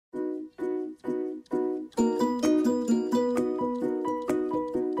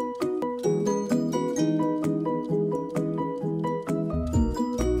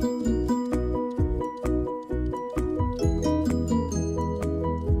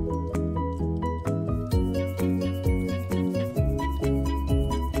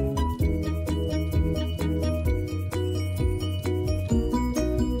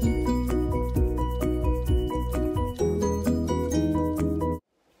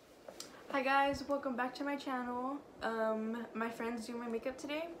Hi guys, welcome back to my channel. My friend's doing my makeup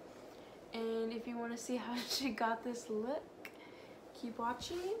today, and if you want to see how she got this look, keep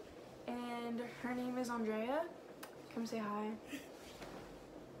watching. And her name is Andrea. Come say hi.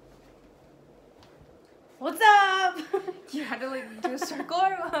 What's up? You had to like do a circle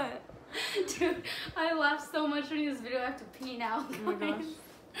or what? Dude, I laughed so much during this video I have to pee now. Oh my gosh.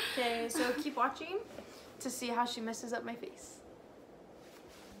 Okay, so keep watching to see how she messes up my face.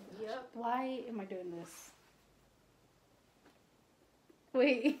 Yep. Why am I doing this?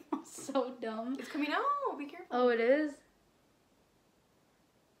 Wait, I'm so dumb. It's coming out. Be careful. Oh, it is?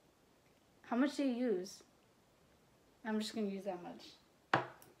 How much do you use? I'm just gonna use that much.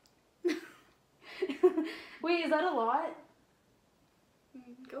 Wait, is that a lot?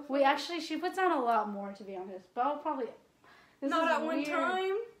 Go for Wait, it. actually, she puts on a lot more, to be honest. But I'll probably... This Not is at one weird.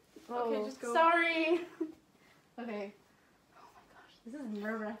 time. Oh, Okay, just go. Sorry. Okay. Oh my gosh, this is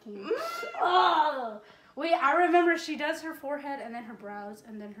nerve-wracking. Oh! Wait, I remember she does her forehead and then her brows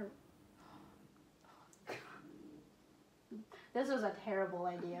and then her... This was a terrible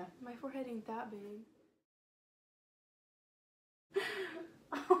idea. My forehead ain't that big.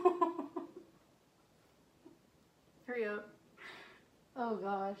 Hurry up. Oh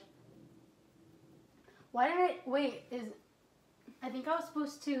gosh. Why did I... Wait, I think I was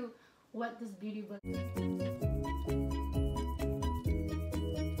supposed to wet this beauty blender.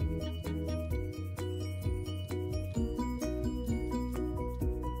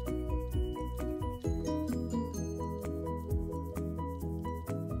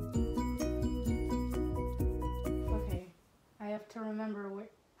 Okay. I have to remember where...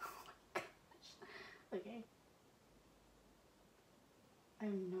 Oh my gosh. Okay. I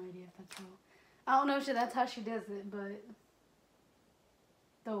have no idea if that's how... I don't know if that's how she does it, but...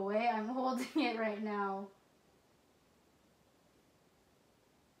 The way I'm holding it right now...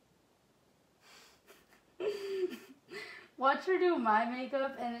 Watch her do my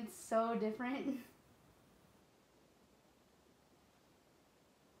makeup and it's so different.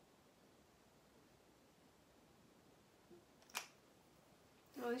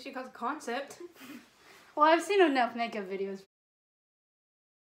 Well, at least she got the concept. Well, I've seen enough makeup videos.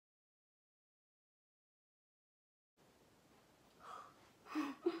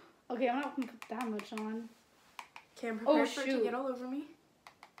 Okay, I'm not gonna put that much on. Okay, I'm prepared Oh, for it to shoot. get all over me.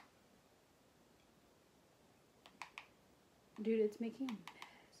 Dude, it's making a mess.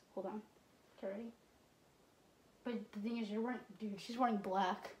 Hold on. Okay, ready? But the thing is, you're wearing... Dude, she's wearing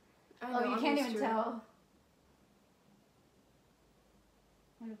black. I Oh, know, you I'm can't used even to it. tell.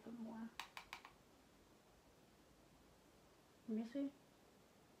 I'm gonna put more. Let me see.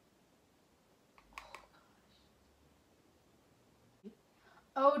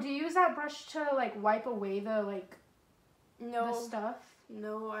 Oh, do you use that brush to like wipe away the like No, the stuff?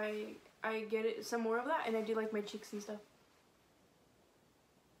 no, I get it some more of that, and I do like my cheeks and stuff.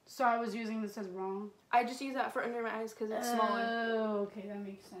 So I was using this as wrong. I just use that for under my eyes because it's smaller. Oh, okay, that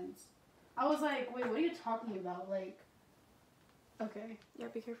makes sense. I was like, wait, what are you talking about? Like, okay. Yeah,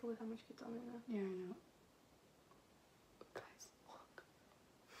 be careful with how much gets on there now. Yeah, I know. Guys, look.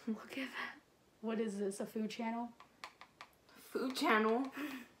 Look at that. What is this, a food channel? Food channel.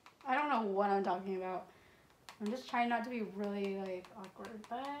 I don't know what I'm talking about. I'm just trying not to be really, like, awkward,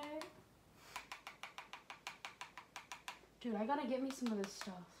 but... Dude, I gotta get me some of this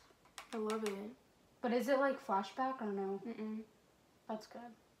stuff. I love it. But is it, like, flashback or no? Mm-mm. That's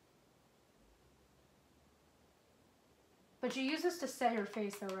good. But you use this to set your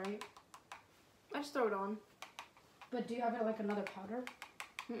face, though, right? I just throw it on. But do you have it, like, another powder?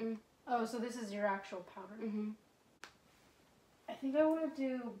 Mm-mm. Oh, so this is your actual powder. Mm-hmm. I think I want to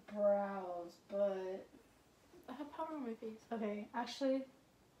do brows, but... I have powder on my face. Okay, actually...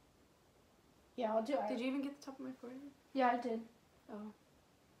 Yeah, I'll do it. Did you even get the top of my forehead? Yeah, I did. Oh.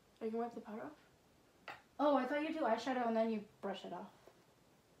 Are you gonna wipe the powder off? Oh, I thought you do eyeshadow and then you brush it off.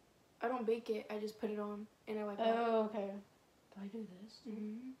 I don't bake it. I just put it on and I wipe it off. Oh, okay. Do I do this?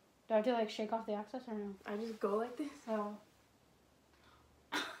 Mm-hmm. Do I have to, like, shake off the excess or no? I just go like this. Oh.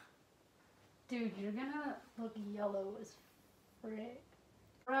 Dude, you're gonna look yellow as frick.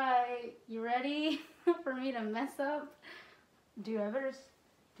 Right, you ready for me to mess up? Dude,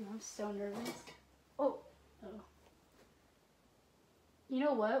 Dude, I'm so nervous. Oh. Oh. You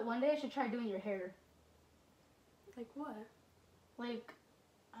know what? One day I should try doing your hair. Like what? Like,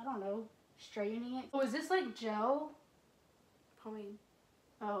 I don't know, straightening it. Oh, is this like gel? Pomade.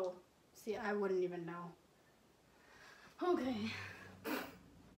 Oh, see, I wouldn't even know. Okay.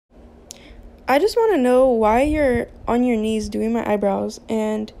 I just want to know why you're on your knees doing my eyebrows,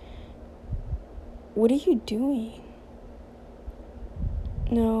 and what are you doing?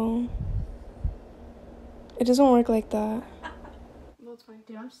 No. It doesn't work like that. Well, it's fine.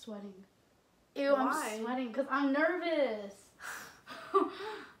 Dude, I'm sweating. Ew, Why? I'm sweating because I'm nervous.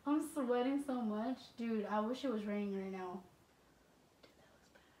 I'm sweating so much. Dude, I wish it was raining right now. Dude, that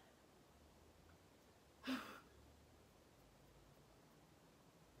looks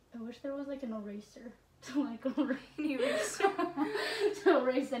bad. I wish there was like an eraser to like erase to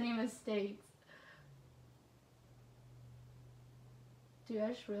erase any mistakes. Dude, I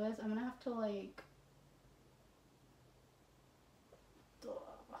just realized I'm gonna have to like.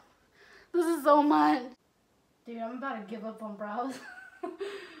 This is so much. Dude, I'm about to give up on brows. I'm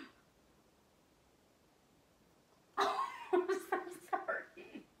so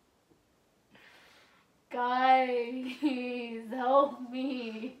sorry. Guys, help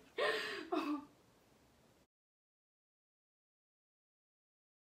me.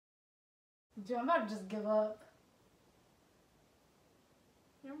 Dude, I'm about to just give up.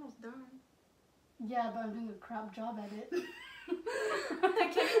 You're almost done. Yeah, but I'm doing a crap job at it. I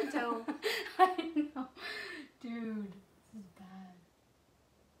can't even tell. I know. Dude, this is bad.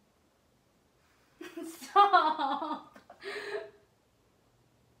 Stop.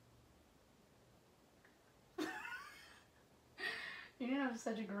 You're gonna have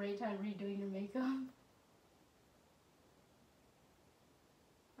such a great time redoing your makeup.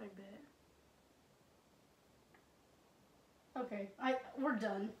 I bet. Okay, we're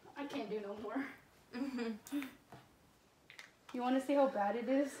done. I can't do no more. You want to see how bad it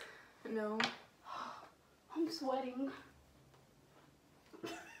is? No. I'm sweating.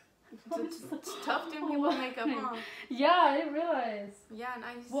 It's tough doing people's makeup, huh? Yeah, I didn't realize. Yeah, and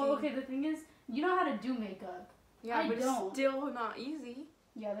I see. Well, okay, the thing is, you know how to do makeup. Yeah, but don't. it's still not easy.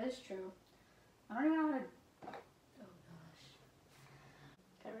 Yeah, that is true. I don't even know how to... Oh, gosh.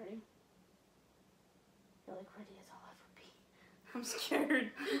 Okay, ready? You're like, ready as I'll ever be. I'm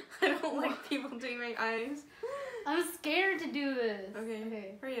scared. I don't like people doing my eyes. I'm scared to do this.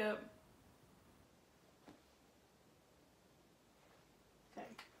 Okay. Hurry up. Okay.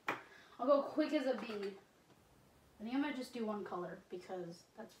 I'll go quick as a bee. I think I'm gonna just do one color because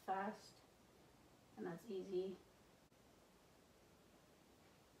that's fast and that's easy.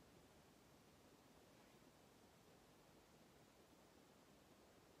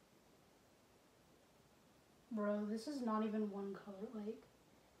 Bro, this is not even one color. Like,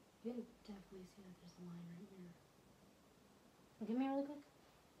 you can definitely see that there's a line right here. Look at me really quick.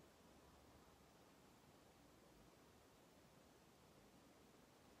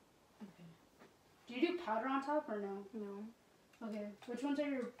 Okay. Do you do powder on top or no? No. Okay. Which ones are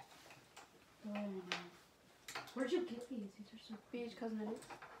your... Oh, no. Where'd you get these? These are so pretty. BH Cosmetics.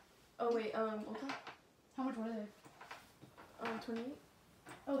 Oh wait, Ulta? How much were they? 28.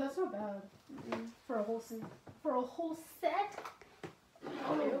 Oh, that's not bad. For a whole set. For a whole set?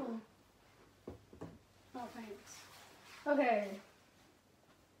 Oh. Ew. Oh, thanks. Okay.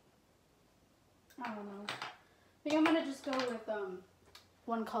 I don't know. I think I'm gonna just go with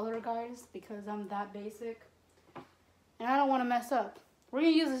one color, guys, because I'm that basic. And I don't want to mess up. We're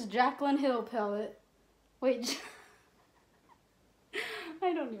gonna use this Jaclyn Hill palette. Wait.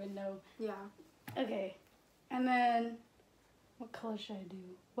 I don't even know. Yeah. Okay. And then, what color should I do?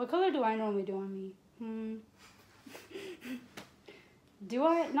 What color do I normally do on me? Do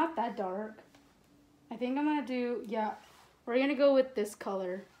I? Not that dark. I think I'm gonna do, yeah. We're gonna go with this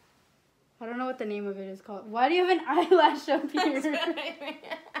color. I don't know what the name of it is called. Why do you have an eyelash up here?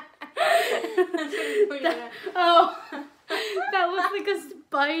 Oh, that looks like a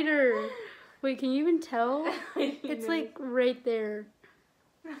spider. Wait, can you even tell? It's like right there.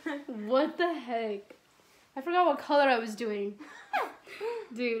 What the heck? I forgot what color I was doing.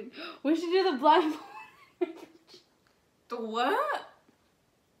 Dude, we should do the blindfold. The what?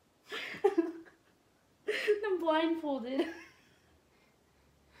 The blindfolded.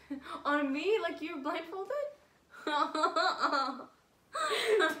 On me? Like you blindfolded?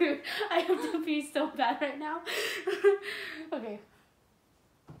 Dude, I have to pee so bad right now. Okay.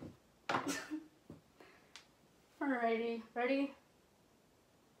 Alrighty, ready?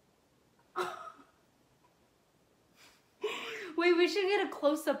 Wait, we should get a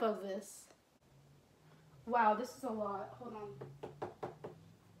close-up of this. Wow, this is a lot. Hold on.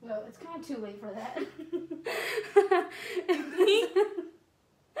 No, it's kind of too late for that.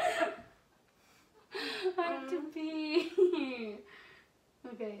 I have to pee.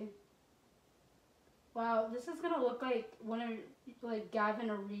 Okay. Wow, this is gonna look like when Gavin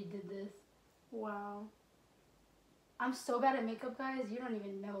or Reed did this. Wow. I'm so bad at makeup, guys. You don't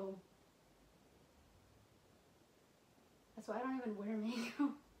even know. That's why I don't even wear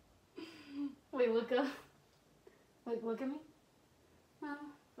makeup. Wait, look up. Like, look at me. No,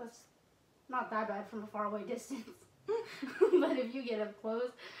 that's not that bad from a far away distance. But if you get up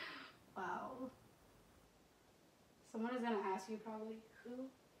close, wow. Someone is gonna ask you probably, who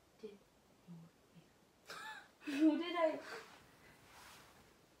did your makeup? Who did I?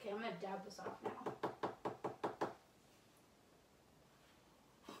 Okay, I'm gonna dab this off now.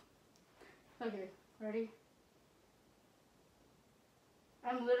 Okay, ready?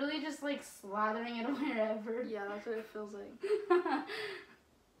 I'm literally just like slathering it wherever. Yeah, that's what it feels like.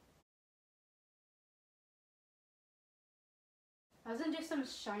 I was gonna do some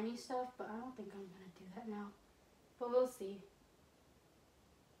shiny stuff, but I don't think I'm gonna do that now. But we'll see.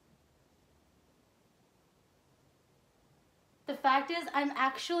 The fact is, I'm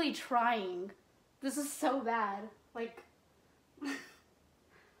actually trying. This is so bad. Like,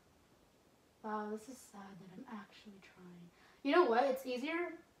 wow, this is sad that I'm actually trying. You know what? It's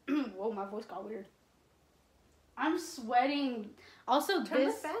easier. Whoa, my voice got weird. I'm sweating. Also, Turn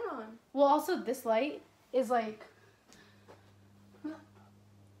this. the fan on. Well, also, this light is like.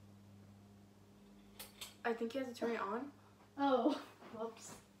 I think you have to turn it on. Oh,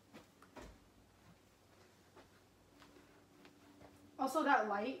 whoops. Also, that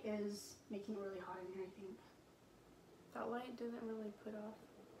light is making it really hot in here, I think. That light doesn't really put off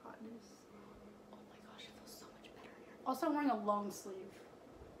hotness. Oh my gosh, it feels so much better in here. Also, I'm wearing a long sleeve.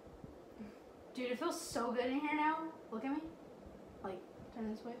 Dude, it feels so good in here now. Look at me. Like,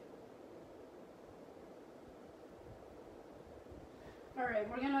 turn this way. Alright,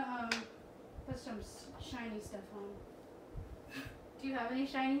 we're gonna, put some shiny stuff on. Do you have any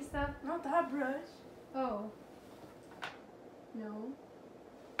shiny stuff? Not that brush. Oh. No.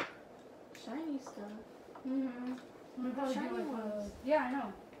 Shiny stuff. Mm-hmm. I'm gonna probably Shiny do like ones. yeah, I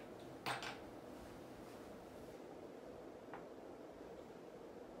know.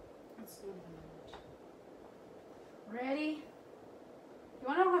 That's not even much. Ready? You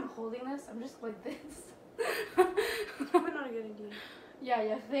wanna know how I'm holding this? I'm just like this. Probably not a good idea. Yeah,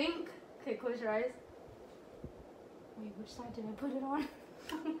 you think? Okay, close your eyes. Wait, which side did I put it on?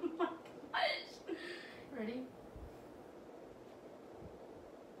 Oh my gosh. Ready?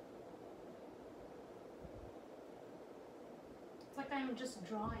 It's like I'm just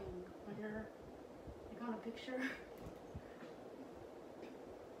drawing when you're like on a picture.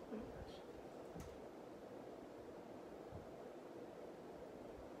 Oh my gosh.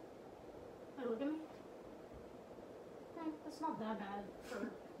 Hey, look at me. That's not that bad for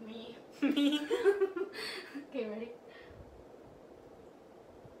me. Me? Okay, ready?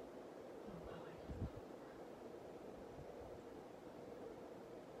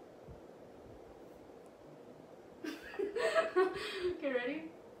 Okay, ready?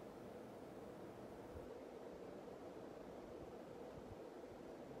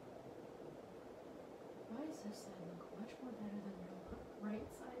 Why does this side look much more better than your right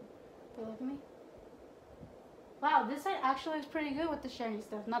side? Okay, look at me. Wow, this side actually looks pretty good with the shiny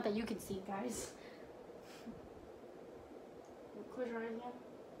stuff. Not that you can see, guys. Close your eyes again.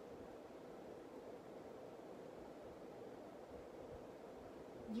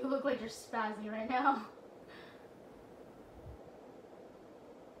 You look like you're spazzing right now.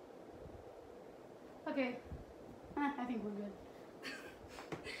 Okay. I think we're good.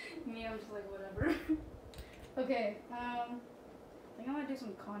 Me, I'm just like, whatever. Okay, I think I'm gonna do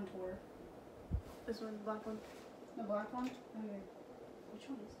some contour. This one, the black one. The black one? Okay. Which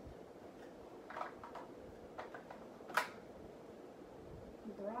one is it?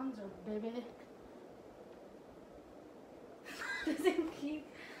 Bronzer, baby. Does it keep?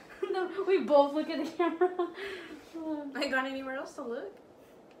 No, we both look at the camera. I got anywhere else to look?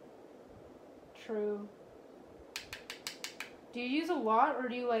 True. Do you use a lot or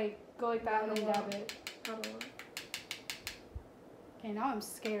do you like go like that and then dab it? Not a lot. Okay, now I'm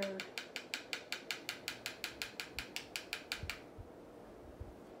scared.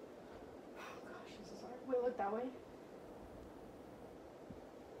 Oh gosh, this is hard. Wait, look that way.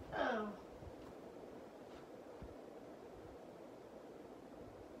 Oh.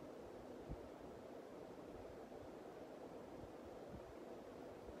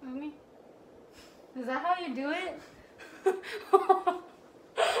 Look at me. Is that how you do it?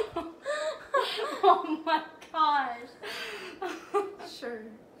 Oh my gosh. Sure.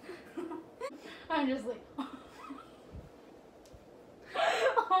 I'm just like.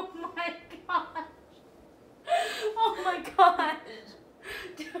 Oh my gosh. Oh my gosh.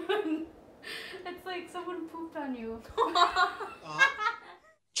 Dude. It's like someone pooped on you.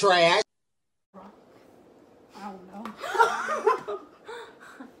 Trash. I don't know.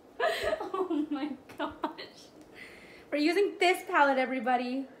 Oh my gosh. We're using this palette,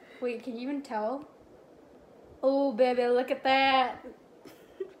 everybody. Wait, can you even tell? Oh, baby, look at that.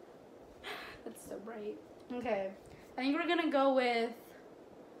 white. Okay. I think we're gonna go with.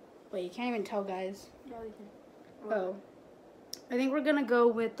 Wait, you can't even tell, guys. Yeah, they can. Oh. I think we're gonna go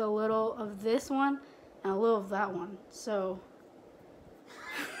with a little of this one and a little of that one. So.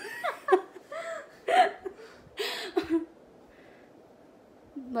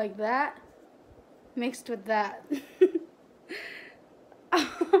 Like that. Mixed with that.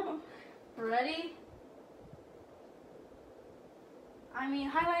 Ready? I mean,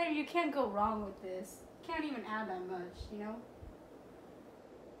 highlighter, you can't go wrong with this. Can't even add that much, you know?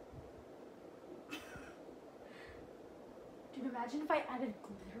 Dude, imagine if I added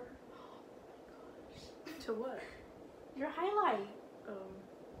glitter. Oh my gosh. To what? Your highlight. Oh.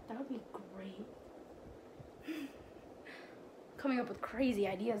 That would be great. Coming up with crazy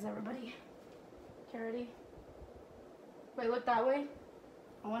ideas, everybody. Okay, ready? Wait, look that way.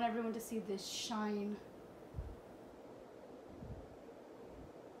 I want everyone to see this shine.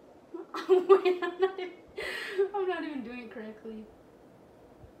 Wait, I'm not even doing it correctly.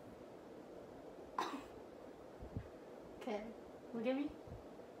 Okay, look at me.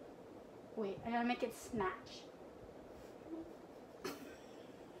 Wait, I gotta make it snatch.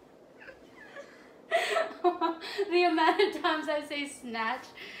 The amount of times I say snatch.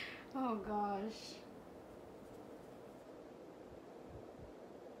 Oh gosh.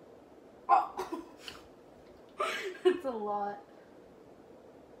 Oh. That's a lot.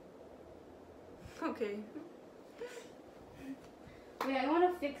 Okay. Wait, I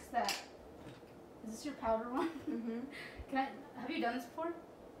want to fix that. Is this your powder one? Mm-hmm. Have you done this before?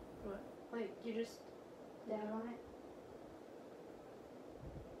 What? Like, you just dab on it?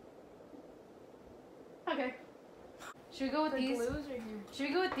 Okay. Should we go with The these? glues are here. Should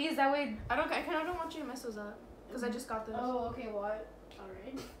we go with these? That way. I don't want you to mess those up. Because I just got those. Oh, okay, what?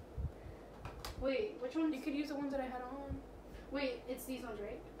 Alright. Wait, which ones? You could use the ones that I had on. Wait, it's these ones,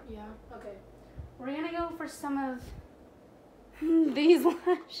 right? Yeah. Okay. We're gonna go for some of these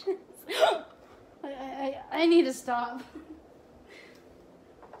lashes. I need to stop.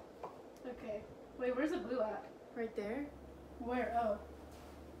 Okay. Wait, where's the glue at? Right there. Where? Oh.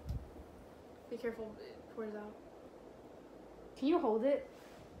 Be careful, it pours out. Can you hold it?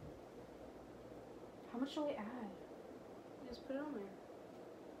 How much do I add? Just put it on there.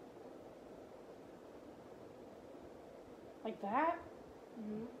 Like that?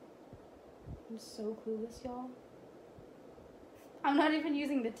 Mm-hmm. I'm so clueless, y'all. I'm not even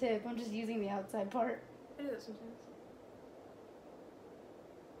using the tip. I'm just using the outside part. I do that sometimes.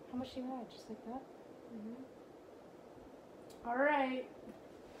 How much do you add? Just like that? Mm-hmm. Alright.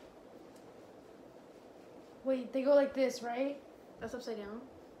 Wait, they go like this, right? That's upside down.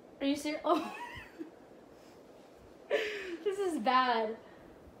 Are you serious? Oh. This is bad.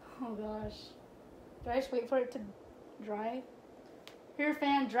 Oh gosh. Do I just wait for it to dry? Here,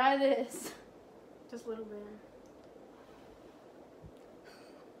 fan, dry this. Just a little bit.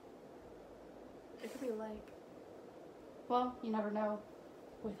 It could be like. Well, you never know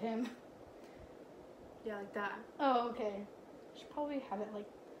with him. Yeah, like that. Oh, okay. I should probably have it like.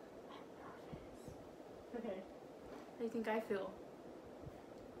 I'm nervous. Okay. How do you think I feel?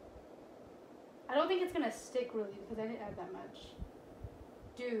 I don't think it's gonna stick really because I didn't add that much.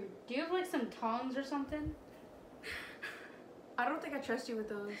 Dude, do you have like some tongs or something? I don't think I trust you with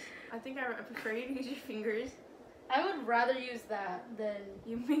those. I think I prefer you to use your fingers. I would rather use that than.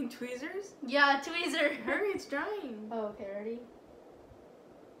 You mean tweezers? Yeah, tweezer. Hurry, it's drying. Oh, okay, ready?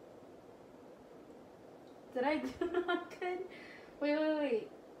 Did I do not good? Wait.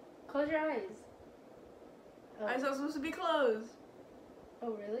 Close your eyes. Oh. Eyes are supposed to be closed.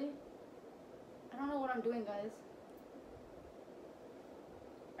 Oh, really? I don't know what I'm doing, guys.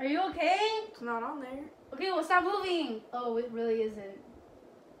 Are you okay? It's not on there. Okay, well, stop moving. Oh, it really isn't.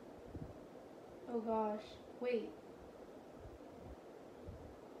 Oh, gosh. Wait.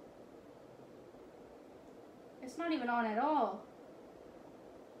 It's not even on at all.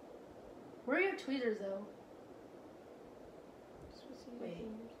 Where are your tweezers, though? Wait.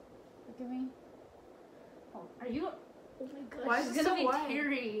 Look at me. Oh, are you? Oh my gosh. Why is it's it gonna so be white?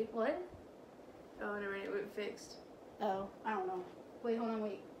 teary. What? Oh, never mind. It went fixed. Oh, I don't know. Wait, hold on,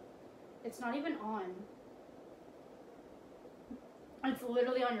 wait. It's not even on. It's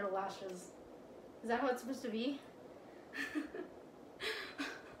literally on your lashes. Is that how it's supposed to be?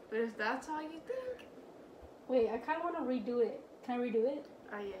 But if that's how you think. Wait, I kind of want to redo it. Can I redo it?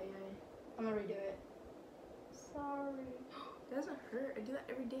 Aye. I'm gonna redo it. Sorry. It doesn't hurt. I do that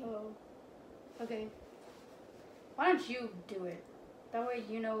every day. Oh. Okay. Why don't you do it? That way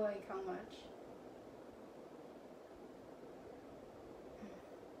you know like how much.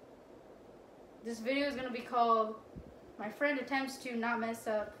 This video is gonna be called "My Friend Attempts to Not Mess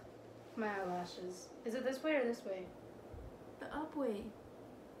Up My eyelashes. Is it this way or this way? The up way.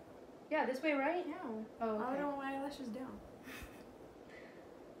 Yeah, this way, right? Yeah. Oh, okay. I don't want my eyelashes down.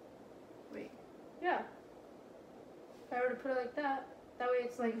 Wait. Yeah. If I were to put it like that, that way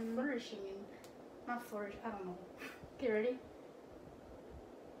it's like Mhm. flourishing and not flourish. I don't know. Okay, ready?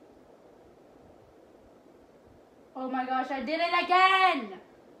 Oh my gosh, I did it again!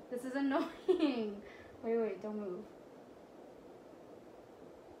 This is annoying. Wait, don't move.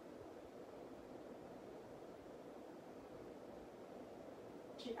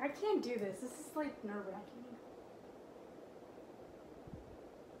 Gee, I can't do this. This is like nerve-wracking.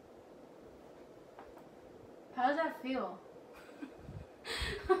 How does that feel?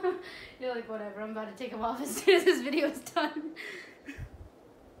 You're like, whatever, I'm about to take them off as soon as this video is done.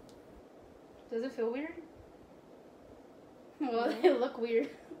 Does it feel weird? Well, they look weird.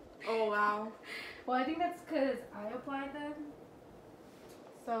 Oh wow. Well, I think that's because I applied them.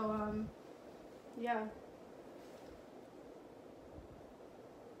 So, yeah.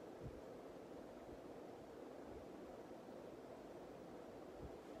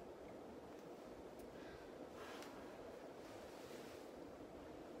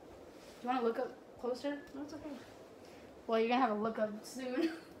 Do you want to look up closer? No, it's okay. Well, you're gonna have a look up soon.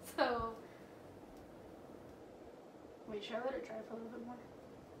 So, wait, should I let it dry for a little bit more?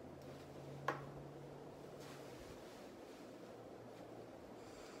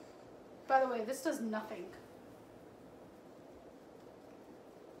 By the way, this does nothing.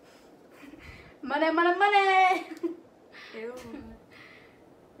 Money, money, money! Ew.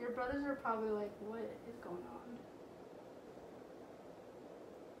 Your brothers are probably like, what is going on?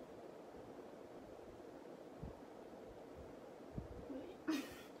 Wait.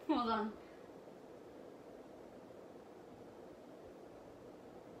 Hold on.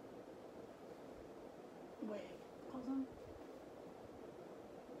 Wait, hold on.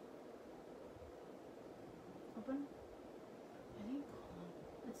 Open? I think, hold on.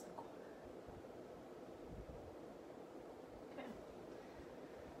 It's the corner. Okay.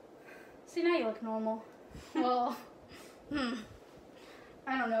 See, now you look normal. Well,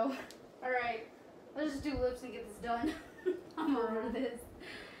 I don't know. Alright, let's just do lips and get this done. I'm over this.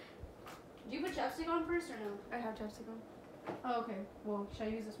 Do you put chapstick on first or no? I have chapstick on. Oh, okay. Well, should I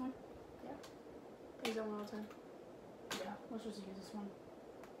use this one? Use that one all the time. Yeah, let's just use this one.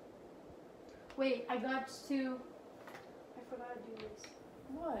 Wait, I forgot to do this.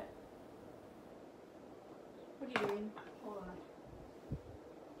 What? What are you doing? Hold on.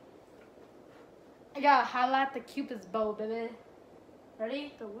 I gotta highlight the Cupid's bow, baby.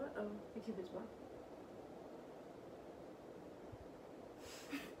 Ready? The what? Oh. The Cupid's bow.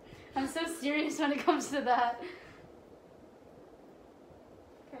 I'm so serious when it comes to that.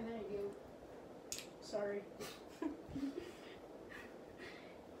 Okay, there you go. Sorry.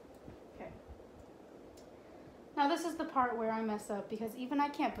 Okay. Now this is the part where I mess up because even I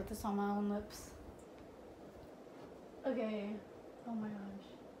can't put this on my own lips. Okay. Oh my gosh.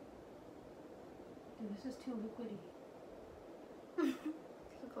 Dude, this is too liquidy. Take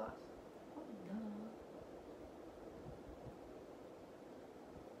a glass. Oh, duh.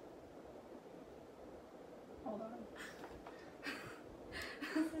 Hold on.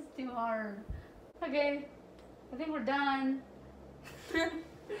 This is too hard. Okay, I think we're done.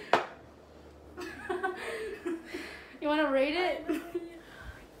 You want to rate it?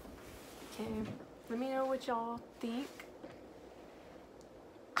 Okay. Let me know what y'all think.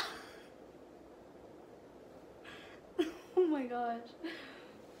 Oh my gosh.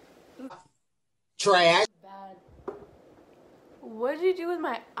 Trash. Bad. What did you do with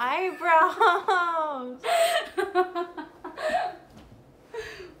my eyebrows?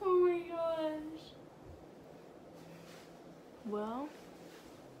 Oh my gosh. Well,